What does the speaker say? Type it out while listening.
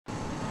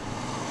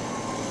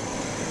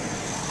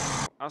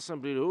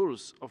Assembly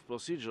Rules of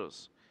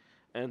Procedures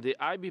and the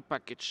IB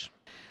package.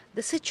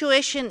 The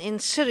situation in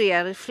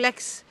Syria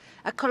reflects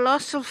a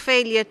colossal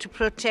failure to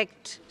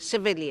protect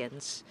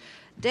civilians.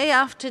 Day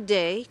after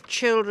day,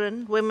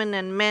 children, women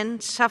and men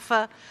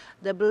suffer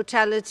the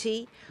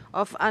brutality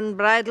of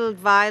unbridled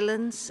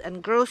violence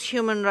and gross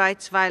human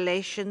rights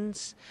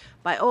violations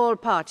by all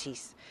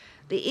parties.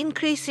 The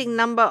increasing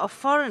number of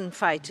foreign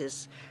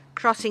fighters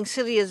crossing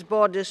Syria's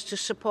borders to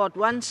support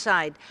one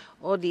side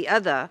or the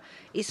other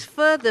is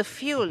further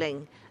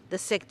fueling the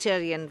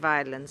sectarian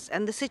violence,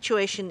 and the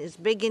situation is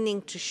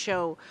beginning to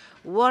show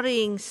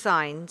worrying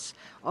signs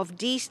of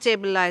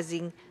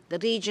destabilizing the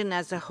region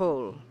as a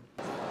whole.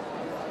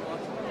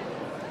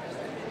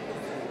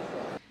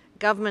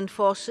 Government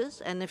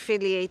forces and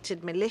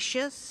affiliated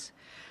militias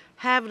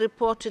have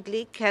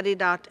reportedly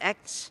carried out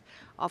acts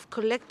of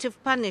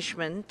collective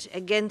punishment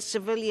against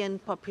civilian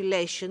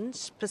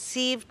populations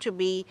perceived to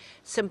be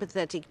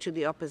sympathetic to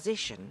the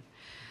opposition.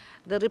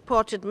 The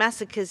reported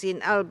massacres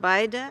in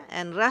Al-Baida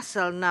and Ras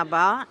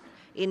al-Naba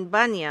in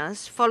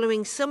Banyas,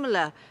 following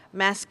similar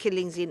mass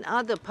killings in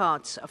other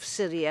parts of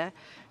Syria,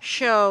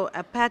 show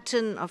a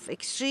pattern of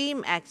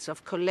extreme acts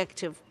of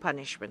collective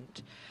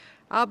punishment.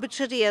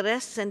 Arbitrary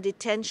arrests and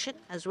detention,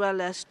 as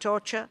well as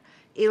torture,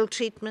 ill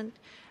treatment,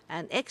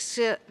 and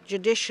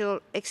extrajudicial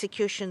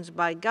executions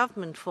by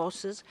government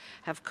forces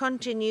have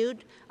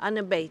continued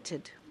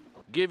unabated.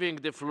 Giving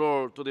the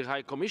floor to the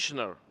High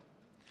Commissioner.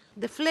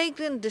 The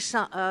flagrant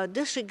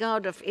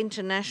disregard of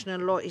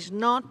international law is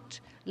not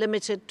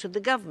limited to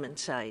the government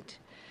side.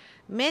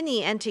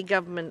 Many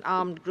anti-government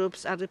armed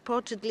groups are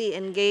reportedly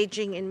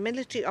engaging in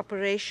military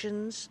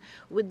operations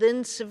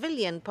within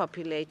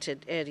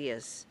civilian-populated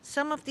areas.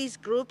 Some of these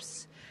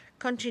groups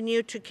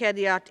continue to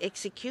carry out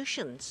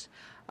executions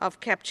of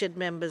captured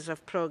members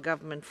of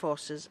pro-government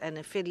forces and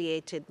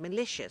affiliated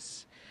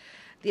militias.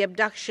 The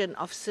abduction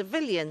of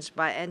civilians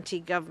by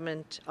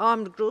anti-government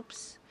armed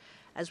groups,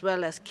 as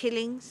well as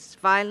killings,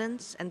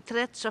 violence, and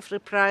threats of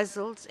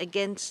reprisals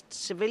against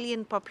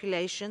civilian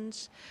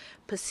populations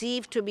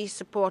perceived to be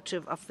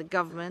supportive of the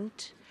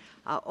government,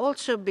 are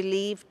also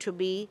believed to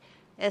be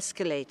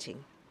escalating.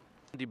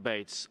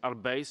 Debates are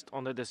based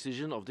on the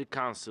decision of the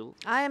Council.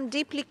 I am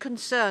deeply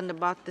concerned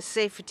about the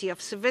safety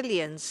of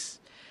civilians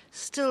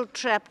still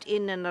trapped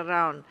in and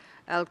around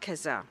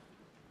Al-Qaza.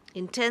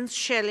 Intense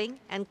shelling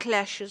and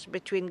clashes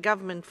between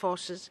government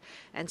forces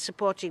and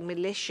supporting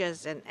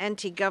militias and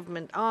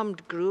anti-government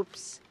armed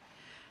groups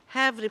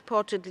have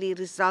reportedly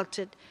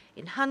resulted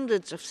in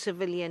hundreds of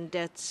civilian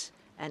deaths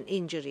and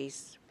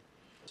injuries.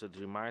 To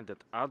remind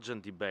that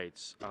urgent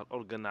debates are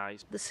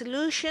organized. The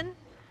solution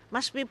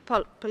must be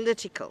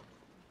political.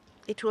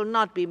 It will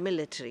not be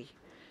military.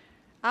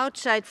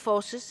 Outside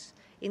forces,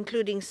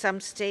 including some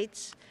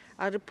states,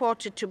 are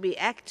reported to be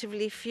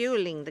actively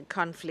fueling the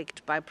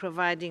conflict by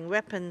providing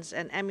weapons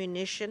and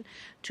ammunition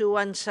to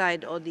one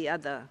side or the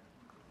other.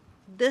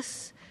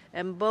 This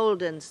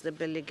emboldens the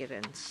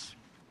belligerents.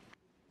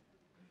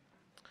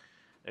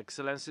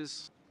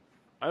 Excellencies,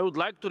 I would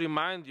like to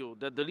remind you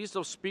that the list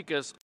of speakers